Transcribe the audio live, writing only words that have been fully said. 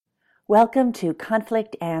Welcome to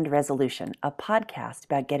Conflict and Resolution, a podcast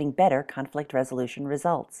about getting better conflict resolution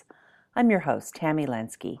results. I'm your host, Tammy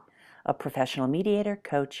Lenski, a professional mediator,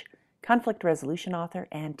 coach, conflict resolution author,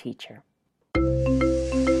 and teacher.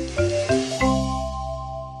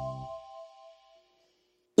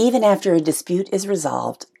 Even after a dispute is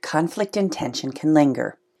resolved, conflict and tension can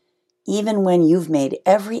linger. Even when you've made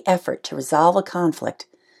every effort to resolve a conflict,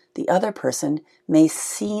 the other person may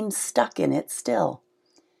seem stuck in it still.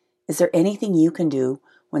 Is there anything you can do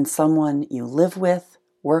when someone you live with,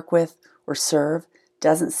 work with, or serve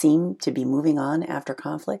doesn't seem to be moving on after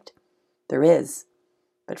conflict? There is.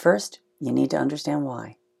 But first, you need to understand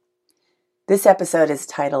why. This episode is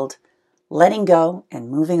titled, Letting Go and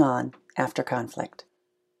Moving On After Conflict.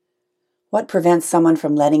 What prevents someone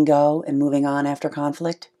from letting go and moving on after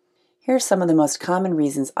conflict? Here are some of the most common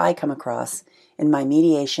reasons I come across in my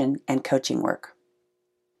mediation and coaching work.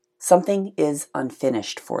 Something is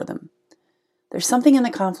unfinished for them. There's something in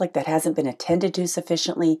the conflict that hasn't been attended to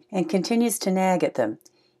sufficiently and continues to nag at them.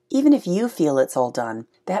 Even if you feel it's all done,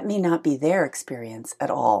 that may not be their experience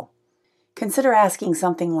at all. Consider asking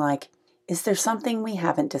something like, is there something we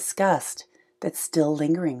haven't discussed that's still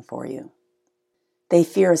lingering for you? They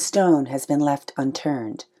fear a stone has been left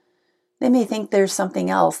unturned. They may think there's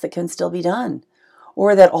something else that can still be done,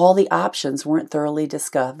 or that all the options weren't thoroughly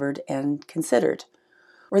discovered and considered,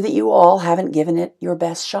 or that you all haven't given it your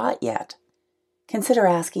best shot yet. Consider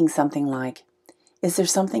asking something like, is there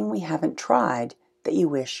something we haven't tried that you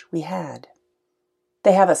wish we had?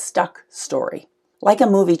 They have a stuck story. Like a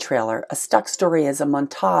movie trailer, a stuck story is a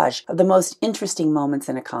montage of the most interesting moments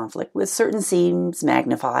in a conflict, with certain scenes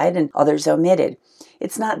magnified and others omitted.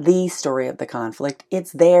 It's not the story of the conflict,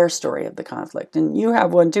 it's their story of the conflict. And you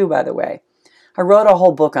have one too, by the way. I wrote a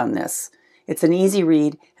whole book on this. It's an easy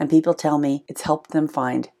read, and people tell me it's helped them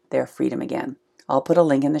find their freedom again. I'll put a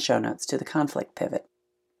link in the show notes to the conflict pivot.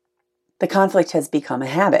 The conflict has become a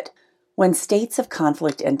habit. When states of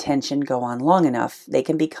conflict and tension go on long enough, they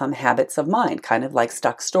can become habits of mind, kind of like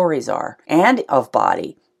stuck stories are, and of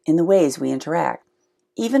body, in the ways we interact.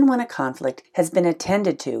 Even when a conflict has been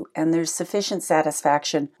attended to and there's sufficient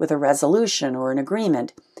satisfaction with a resolution or an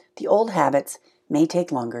agreement, the old habits may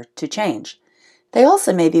take longer to change. They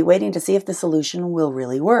also may be waiting to see if the solution will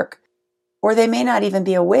really work, or they may not even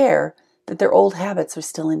be aware that their old habits are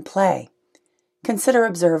still in play. Consider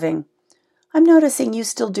observing, I'm noticing you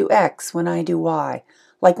still do X when I do Y,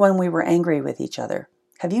 like when we were angry with each other.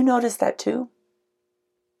 Have you noticed that too?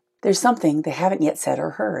 There's something they haven't yet said or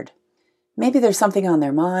heard. Maybe there's something on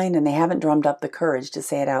their mind and they haven't drummed up the courage to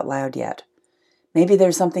say it out loud yet. Maybe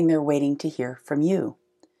there's something they're waiting to hear from you.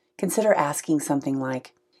 Consider asking something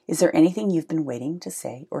like, is there anything you've been waiting to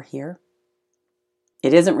say or hear?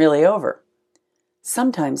 It isn't really over.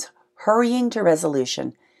 Sometimes hurrying to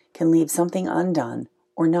resolution can leave something undone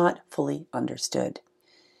or not fully understood.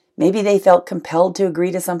 Maybe they felt compelled to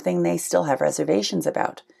agree to something they still have reservations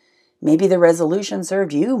about. Maybe the resolution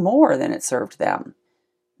served you more than it served them.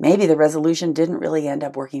 Maybe the resolution didn't really end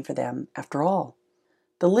up working for them after all.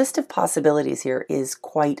 The list of possibilities here is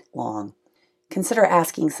quite long. Consider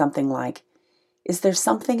asking something like, is there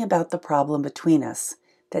something about the problem between us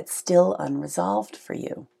that's still unresolved for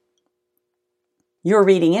you? You're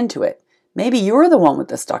reading into it. Maybe you're the one with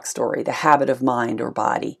the stuck story, the habit of mind or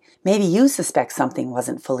body. Maybe you suspect something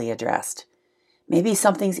wasn't fully addressed. Maybe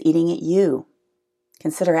something's eating at you.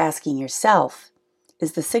 Consider asking yourself,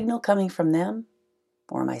 is the signal coming from them,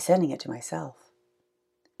 or am I sending it to myself?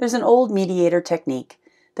 There's an old mediator technique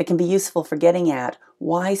that can be useful for getting at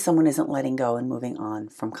why someone isn't letting go and moving on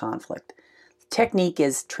from conflict. The technique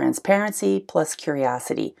is transparency plus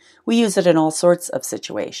curiosity. We use it in all sorts of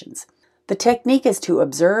situations. The technique is to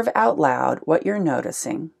observe out loud what you're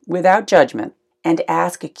noticing without judgment and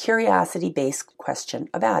ask a curiosity-based question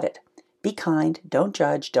about it. Be kind, don't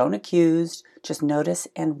judge, don't accuse, just notice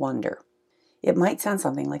and wonder. It might sound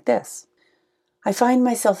something like this. I find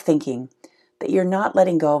myself thinking that you're not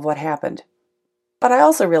letting go of what happened, but I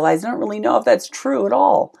also realize I don't really know if that's true at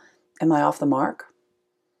all. Am I off the mark?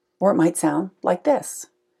 Or it might sound like this.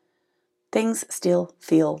 Things still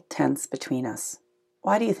feel tense between us.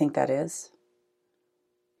 Why do you think that is?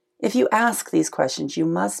 If you ask these questions, you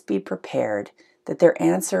must be prepared that their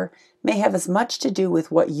answer may have as much to do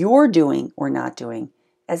with what you're doing or not doing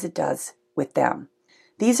as it does with them.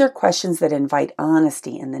 These are questions that invite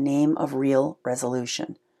honesty in the name of real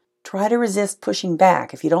resolution. Try to resist pushing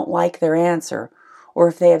back if you don't like their answer or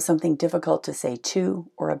if they have something difficult to say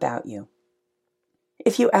to or about you.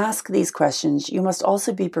 If you ask these questions, you must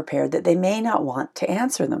also be prepared that they may not want to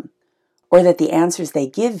answer them, or that the answers they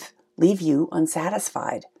give leave you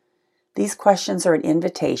unsatisfied. These questions are an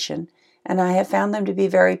invitation and I have found them to be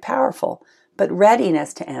very powerful, but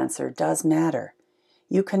readiness to answer does matter.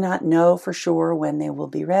 You cannot know for sure when they will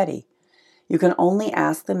be ready. You can only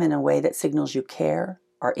ask them in a way that signals you care,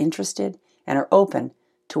 are interested, and are open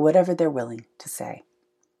to whatever they're willing to say.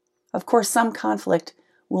 Of course, some conflict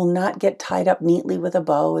will not get tied up neatly with a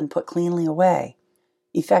bow and put cleanly away.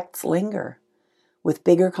 Effects linger. With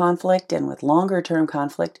bigger conflict and with longer-term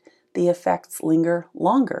conflict, the effects linger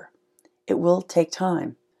longer. It will take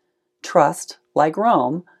time. Trust, like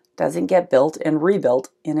Rome, doesn't get built and rebuilt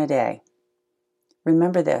in a day.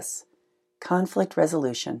 Remember this: conflict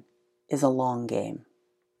resolution is a long game.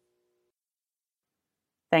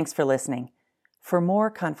 Thanks for listening. For more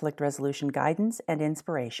conflict resolution guidance and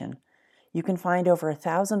inspiration, you can find over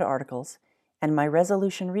 1,000 articles and my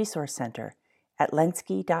Resolution Resource Center at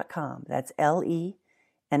lenski.com. That's L-E,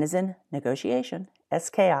 N as in negotiation,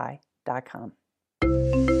 S-K-I.com.